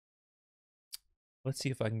Let's see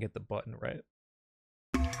if I can get the button right.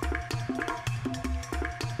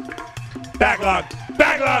 Backlog!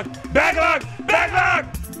 Backlog! Backlog! Backlog!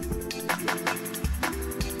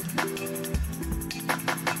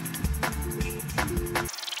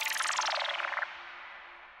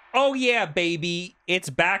 Oh yeah, baby.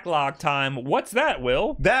 It's backlog time. What's that,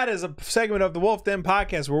 Will? That is a segment of the Wulff Den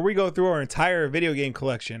podcast where we go through our entire video game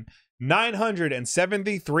collection.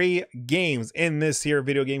 973 games in this here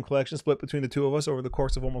video game collection, split between the two of us over the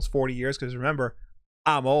course of almost 40 years, because remember,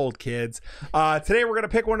 I'm old, kids. Today we're going to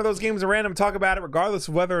pick one of those games at random, talk about it regardless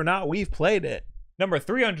of whether or not we've played it. Number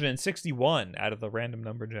 361 out of the random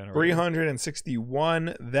number generator.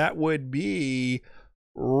 361, that would be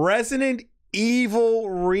Resident Evil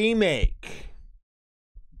Remake.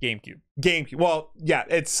 GameCube. Well, yeah,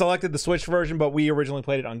 it's selected the Switch version, but we originally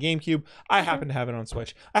played it on GameCube. I happen to have it on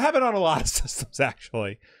Switch. I have it on a lot of systems,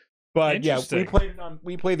 actually. But yeah,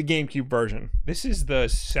 we played the GameCube version. This is the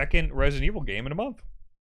second Resident Evil game in a month.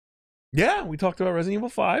 Yeah, we talked about Resident Evil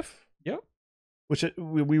 5. Yep. Which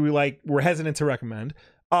we're hesitant to recommend.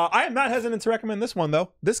 I am not hesitant to recommend this one,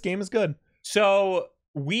 though. This game is good. So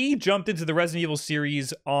we jumped into the Resident Evil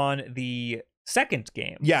series on the second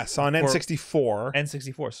game. Yes, on N64.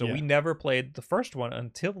 N64. So we never played the first one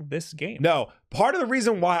until this game. No, part of the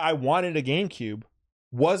reason why I wanted a GameCube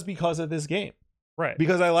was because of this game. Right.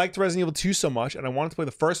 Because I liked Resident Evil 2 so much, and I wanted to play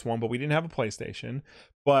the first one, but we didn't have a PlayStation.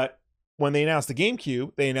 But when they announced the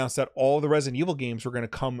GameCube, they announced that all the Resident Evil games were going to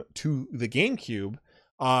come to the GameCube,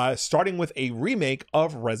 starting with a remake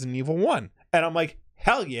of Resident Evil 1. And I'm like,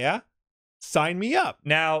 hell yeah. Sign me up.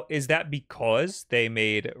 Now, is that because they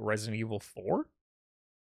made Resident Evil 4?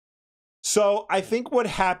 So I think what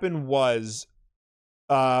happened was,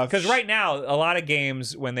 because right now a lot of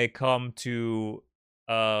games, when they come to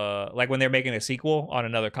like when they're making a sequel on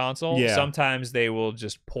another console, sometimes they will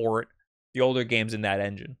just port the older games in that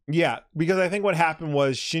engine. Yeah, because I think what happened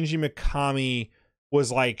was Shinji Mikami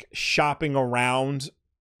was like shopping around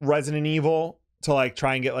Resident Evil to like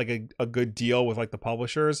try and get like a good deal with like the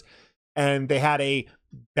publishers. And they had a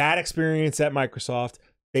bad experience at Microsoft.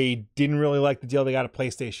 They didn't really like the deal they got at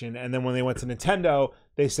PlayStation. And then when they went to Nintendo,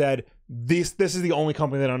 they said, this is the only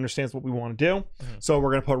company that understands what we want to do. Mm-hmm. So we're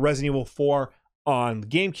going to put Resident Evil 4 on the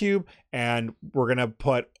GameCube. And we're going to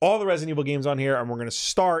put all the Resident Evil games on here. And we're going to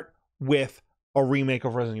start with a remake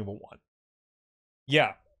of Resident Evil 1.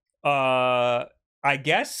 Yeah. I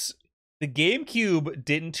guess the GameCube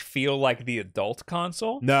didn't feel like the adult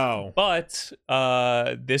console. No. But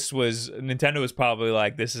Nintendo was probably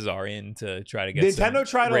like, this is our in to try to get Nintendo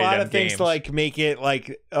tried a lot of things games to like make it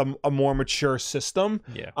like a more mature system.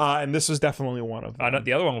 Yeah. And this was definitely one of them.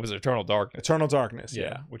 The other one was Eternal Darkness. Eternal Darkness,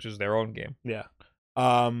 yeah. Which is their own game. Yeah.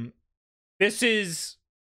 This is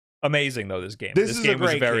amazing though, this game. This game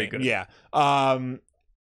was very good. Yeah.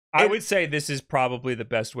 I would say this is probably the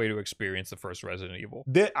best way to experience the first Resident Evil.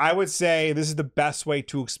 I would say this is the best way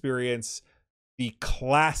to experience the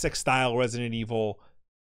classic style Resident Evil,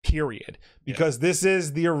 period. Because this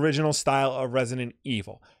is the original style of Resident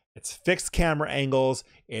Evil. It's fixed camera angles.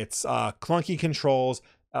 It's clunky controls.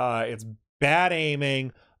 It's bad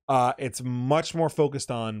aiming. It's much more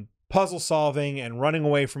focused on puzzle solving and running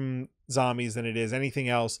away from zombies than it is anything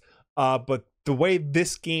else. But the way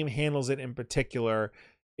this game handles it in particular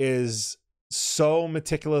is so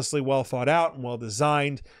meticulously well thought out and well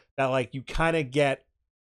designed that like you kind of get,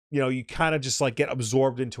 you kind of just like get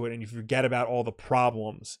absorbed into it and you forget about all the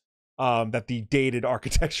problems that the dated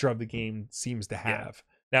architecture of the game seems to have.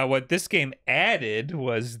 Yeah. Now, what this game added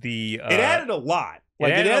was it added a lot.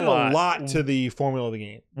 Like it added a lot to the formula of the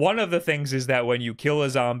game. One of the things is that when you kill a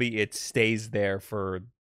zombie, it stays there for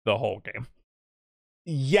the whole game.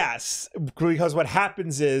 Yes, because what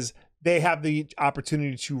happens is they have the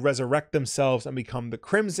opportunity to resurrect themselves and become the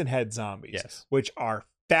Crimson Head zombies, which are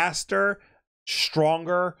faster,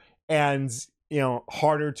 stronger, and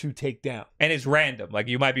harder to take down. And it's random. Like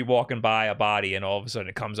you might be walking by a body and all of a sudden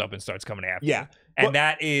it comes up and starts coming after you. And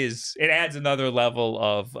it adds another level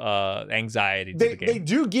of anxiety to the game. They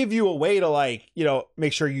do give you a way to like,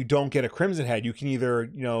 make sure you don't get a Crimson Head. You can either,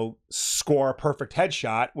 score a perfect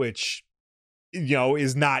headshot, which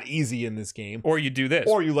is not easy in this game. Or you do this.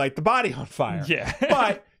 Or you light the body on fire. Yeah.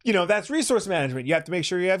 But, that's resource management. You have to make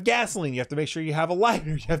sure you have gasoline. You have to make sure you have a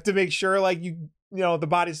lighter. You have to make sure like the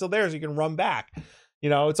body's still there so you can run back.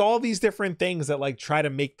 It's all these different things that like try to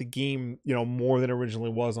make the game, more than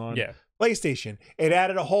originally was on PlayStation. It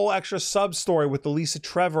added a whole extra sub story with the Lisa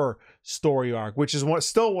Trevor story arc, which is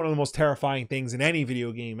still one of the most terrifying things in any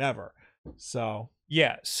video game ever. So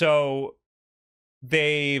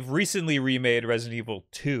they've recently remade Resident Evil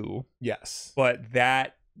 2. Yes. But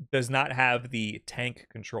that does not have the tank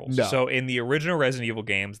controls. No. So in the original Resident Evil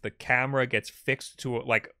games, the camera gets fixed to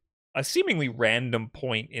like a seemingly random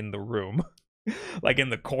point in the room, like in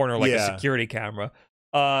the corner, like a security camera.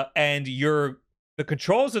 And the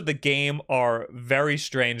controls of the game are very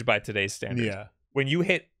strange by today's standards. Yeah. When you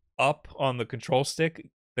hit up on the control stick,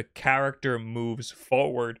 the character moves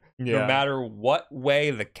forward no matter what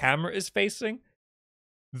way the camera is facing.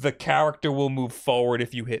 The character will move forward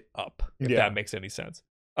if you hit up, if that makes any sense.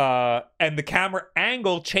 And the camera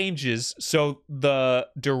angle changes, so the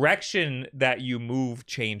direction that you move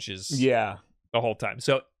changes the whole time.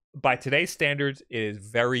 So by today's standards, it is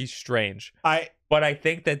very strange. But I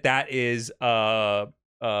think that is a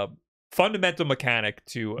fundamental mechanic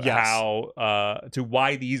to how to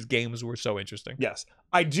why these games were so interesting. Yes.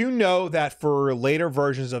 I do know that for later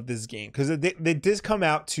versions of this game, because they did come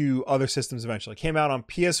out to other systems eventually. It came out on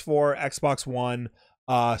PS4, Xbox One,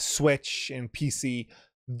 Switch, and PC.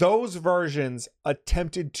 Those versions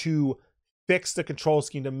attempted to fix the control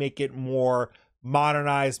scheme to make it more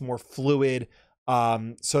modernized, more fluid,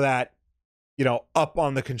 so that, you know, up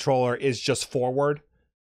on the controller is just forward.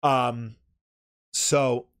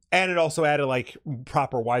 So, and it also added like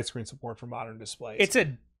proper widescreen support for modern displays.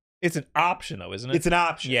 It's an option though, isn't it? It's an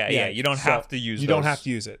option. Yeah. You don't have to use. You don't have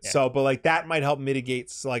to use it. Yeah. So, but like that might help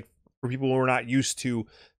mitigate, like for people who are not used to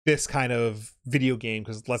this kind of video game,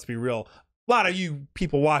 because let's be real, a lot of you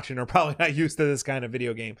people watching are probably not used to this kind of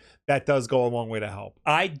video game. That does go a long way to help.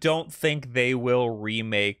 I don't think they will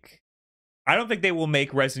remake. I don't think they will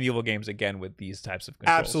make Resident Evil games again with these types of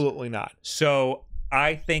controls. Absolutely not. So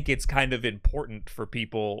I think it's kind of important for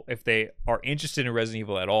people, if they are interested in Resident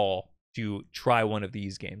Evil at all, to try one of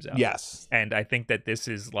these games out. Yes. And I think that this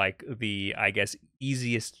is like the, I guess,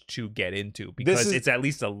 easiest to get into, because it's at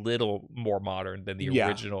least a little more modern than the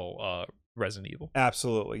original Resident Evil.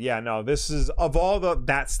 Absolutely. Yeah, no, this is, of all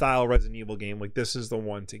that style Resident Evil game, like this is the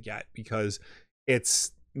one to get, because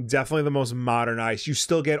it's definitely the most modernized. You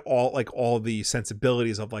still get all the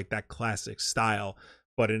sensibilities of like that classic style,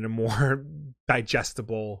 but in a more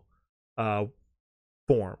digestible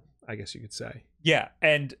form, I guess you could say. Yeah,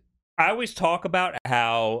 and I always talk about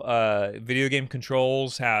how video game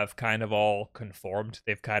controls have kind of all conformed.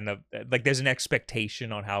 They've kind of, like, there's an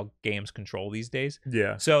expectation on how games control these days.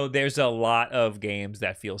 Yeah. So there's a lot of games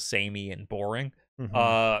that feel samey and boring.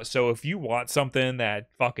 Mm-hmm. So if you want something that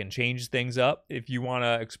fucking changes things up, if you want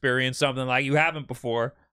to experience something like you haven't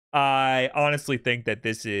before, I honestly think that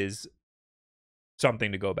this is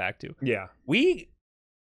something to go back to. Yeah. We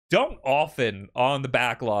don't often on the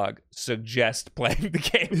backlog suggest playing the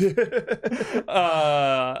game.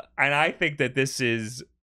 And I think that this is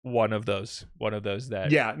one of those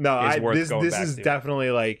that is worth going back is to.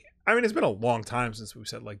 Definitely, like, I mean, it's been a long time since we've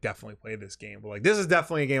said like definitely play this game, but like this is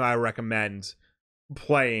definitely a game I recommend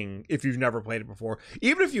playing if you've never played it before.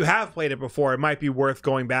 Even if you have played it before, it might be worth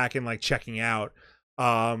going back and like checking out.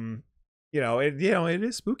 It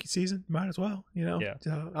is spooky season, might as well,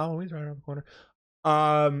 Halloween's right around the corner.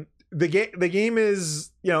 The game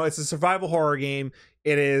is, it's a survival horror game.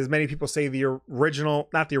 It is, many people say,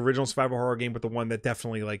 not the original survival horror game, but the one that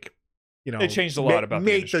definitely, like, it changed a lot about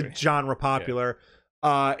made the genre popular.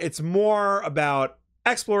 Yeah. It's more about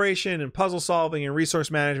exploration and puzzle solving and resource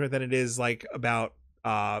management than it is like about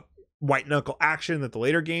white knuckle action that the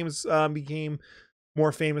later games became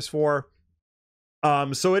more famous for.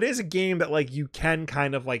 So it is a game that like you can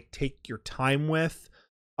kind of like take your time with.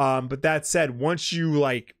 But that said, once you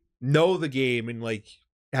like know the game and like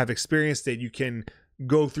have experienced it, you can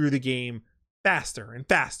go through the game faster and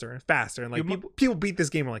faster and faster. And like people beat this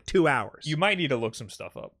game in like 2 hours. You might need to look some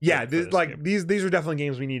stuff up. Yeah, these are definitely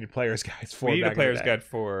games we needed player's guides for. We need a player's guide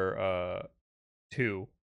for 2.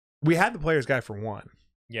 We had the player's guide for 1.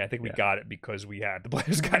 Yeah, I think we got it because we had the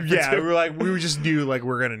player's guide for 2. we just knew like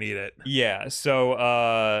we're gonna need it. Yeah,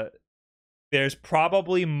 so there's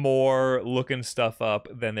probably more looking stuff up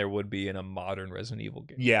than there would be in a modern Resident Evil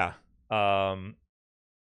game. Yeah.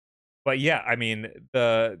 But yeah, I mean,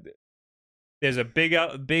 there's a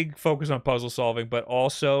big focus on puzzle solving, but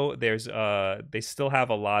also there's they still have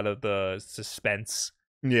a lot of the suspense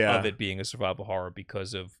of it being a survival horror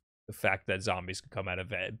because of the fact that zombies can come out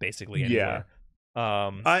of it basically anywhere.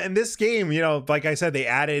 In this game, like I said, they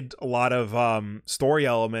added a lot of story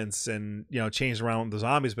elements and changed around the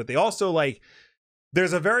zombies, but they also like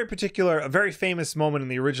there's a very famous moment in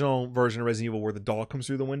the original version of Resident Evil where the doll comes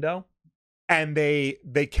through the window, and they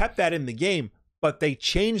kept that in the game, but they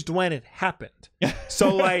changed when it happened.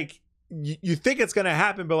 So like you think it's gonna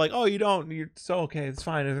happen, but like, oh, you don't, so okay, it's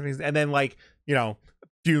fine, and then like a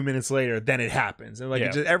few minutes later, then it happens, and like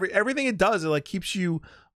it just, everything it does, it like keeps you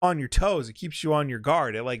on your toes. It keeps you on your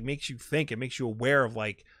guard. It like makes you think. It makes you aware of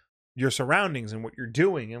like your surroundings and what you're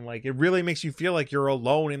doing, and like it really makes you feel like you're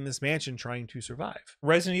alone in this mansion trying to survive.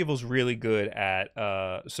 Resident Evil's really good at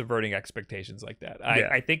subverting expectations like that.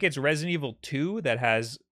 I think it's Resident Evil 2 that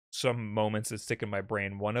has some moments that stick in my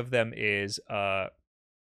brain. One of them is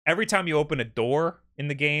every time you open a door in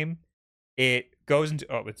the game, it goes into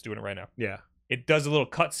it's doing it right now. Yeah. It does a little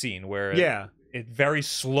cutscene where it very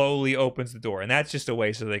slowly opens the door, and that's just a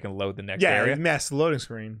way so they can load the next area. Yeah, the loading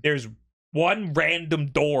screen. There's one random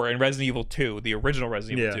door in Resident Evil 2, the original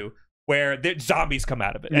Resident Evil 2, where zombies come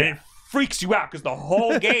out of it. And it freaks you out because the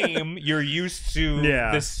whole game you're used to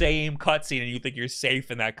the same cutscene and you think you're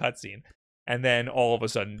safe in that cutscene. And then all of a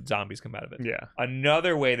sudden zombies come out of it. Yeah.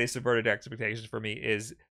 Another way they subverted expectations for me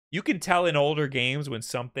is you can tell in older games when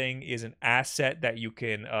something is an asset that you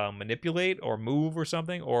can manipulate or move or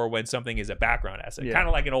something, or when something is a background asset. Kind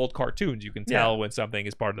of like in old cartoons, you can tell when something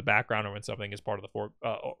is part of the background or when something is part of the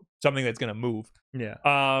something that's going to move. Yeah.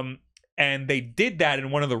 And they did that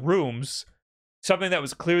in one of the rooms. Something that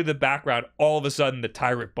was clearly the background, all of a sudden the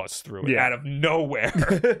tyrant busts through it out of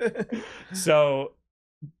nowhere. So...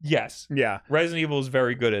 Yes. Yeah. Resident Evil is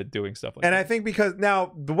very good at doing stuff like that. And I think because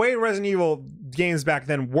now the way Resident Evil games back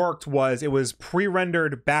then worked was it was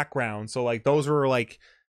pre-rendered background. So like those were like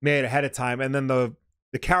made ahead of time. And then the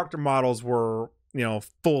character models were, you know,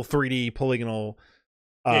 full 3D polygonal.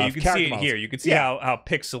 You can see it here. You can see how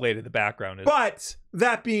pixelated the background is. But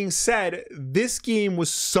that being said, this game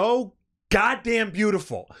was so goddamn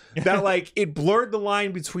beautiful that like it blurred the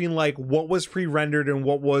line between like what was pre-rendered and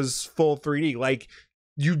what was full 3D. Like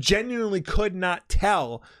you genuinely could not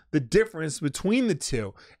tell the difference between the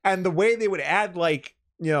two. And the way they would add like,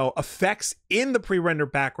 you know, effects in the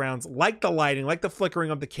pre-rendered backgrounds, like the lighting, like the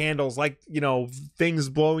flickering of the candles, like, you know, things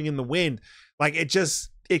blowing in the wind, like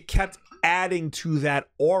it kept adding to that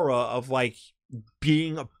aura of like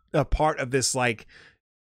being a part of this like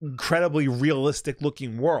incredibly realistic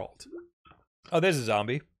looking world. Oh, there's a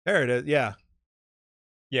zombie. There it is. Yeah.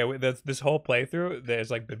 Yeah, this whole playthrough, there's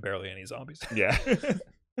like been barely any zombies. Yeah.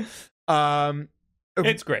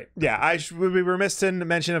 It's great. Yeah, I would be remiss to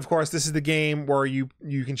mention, of course, this is the game where you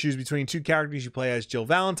can choose between two characters. You play as Jill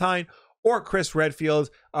Valentine or Chris Redfield.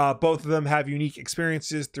 Both of them have unique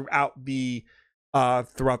experiences throughout the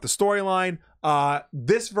storyline.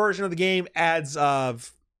 This version of the game adds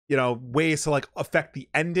ways to like affect the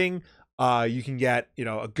ending. You can get, you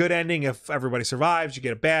know, a good ending if everybody survives. You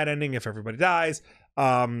get a bad ending if everybody dies.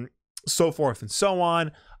 So forth and so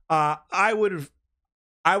on. I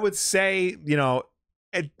would say, you know,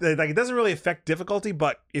 it doesn't really affect difficulty,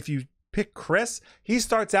 but if you pick Chris, he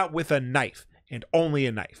starts out with a knife and only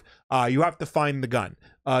a knife. You have to find the gun.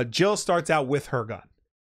 Jill starts out with her gun.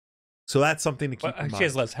 So that's something to keep in mind. She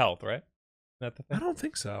has less health, right? That the thing? I don't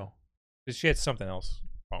think so. Because she had something else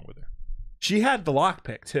wrong with her. She had the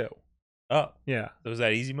lockpick too. Oh. Yeah. So was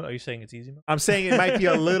that easy mode? Are you saying it's easy mode? I'm saying it might be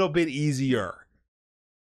a little bit easier.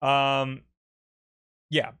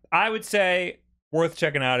 Yeah, I would say worth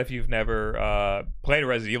checking out if you've never played a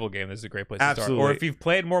Resident Evil game. This is a great place to start. Or if you've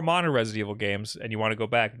played more modern Resident Evil games and you want to go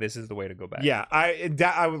back, this is the way to go back. Yeah, I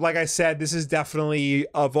like I said, this is definitely,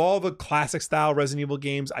 of all the classic style Resident Evil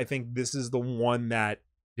games, I think this is the one that,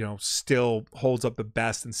 you know, still holds up the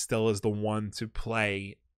best and still is the one to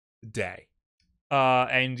play today.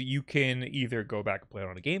 And you can either go back and play it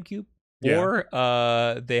on a GameCube,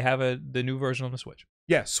 or they have the new version on the Switch.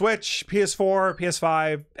 Yeah, Switch, PS4,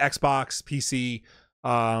 PS5, Xbox, PC.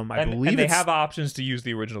 I believe they have options to use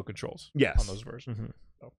the original controls. Yes. On those versions.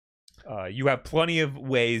 Mm-hmm. So, you have plenty of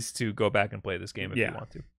ways to go back and play this game if you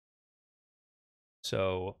want to.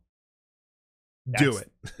 So do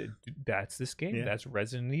it. That's this game. Yeah. That's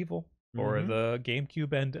Resident Evil for the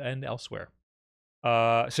GameCube and elsewhere.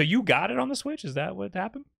 So you got it on the Switch? Is that what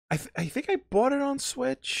happened? I think I bought it on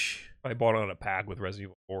Switch. I bought it on a pack with Resident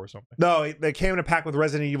Evil 4 or something. No, they came in a pack with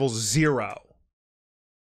Resident Evil 0.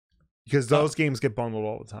 Because those games get bundled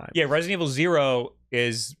all the time. Yeah, Resident Evil 0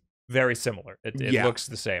 is very similar. It looks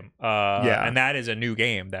the same. And that is a new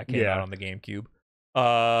game that came out on the GameCube.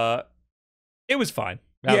 It was fine.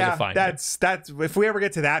 That was a fine game. If we ever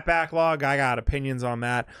get to that backlog, I got opinions on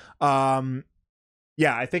that.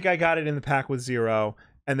 Yeah, I think I got it in the pack with 0.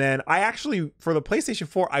 And then I actually, for the PlayStation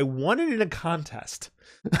 4, I won it in a contest.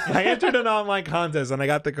 I entered an online contest and I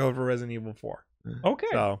got the code for Resident Evil 4. Okay.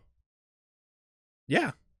 So,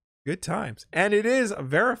 yeah, good times. And it is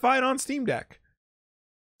verified on Steam Deck.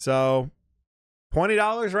 So,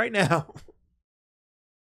 $20 right now.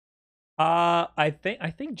 I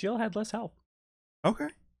think Jill had less health. Okay.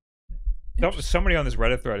 Somebody on this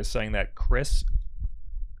Reddit thread is saying that Chris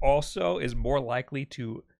also is more likely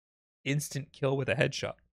to instant kill with a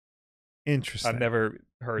headshot. Interesting. I've never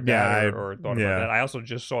heard that or thought about that. I also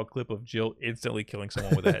just saw a clip of Jill instantly killing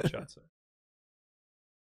someone with a headshot. So.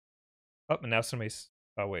 Oh, and now somebody's...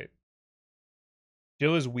 Oh, wait.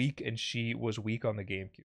 Jill is weak, and she was weak on the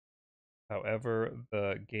GameCube. However,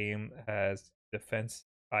 the game has defense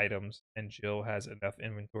items, and Jill has enough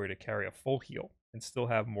inventory to carry a full heal and still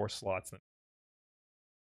have more slots than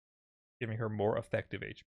giving her more effective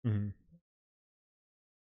HP. Mm-hmm.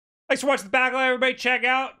 Thanks for watching the Backlog, everybody. Check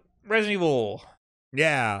out Resident Evil.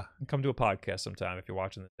 Yeah. And come to a podcast sometime if you're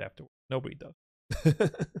watching this afterwards. Nobody does.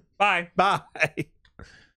 Bye. Bye.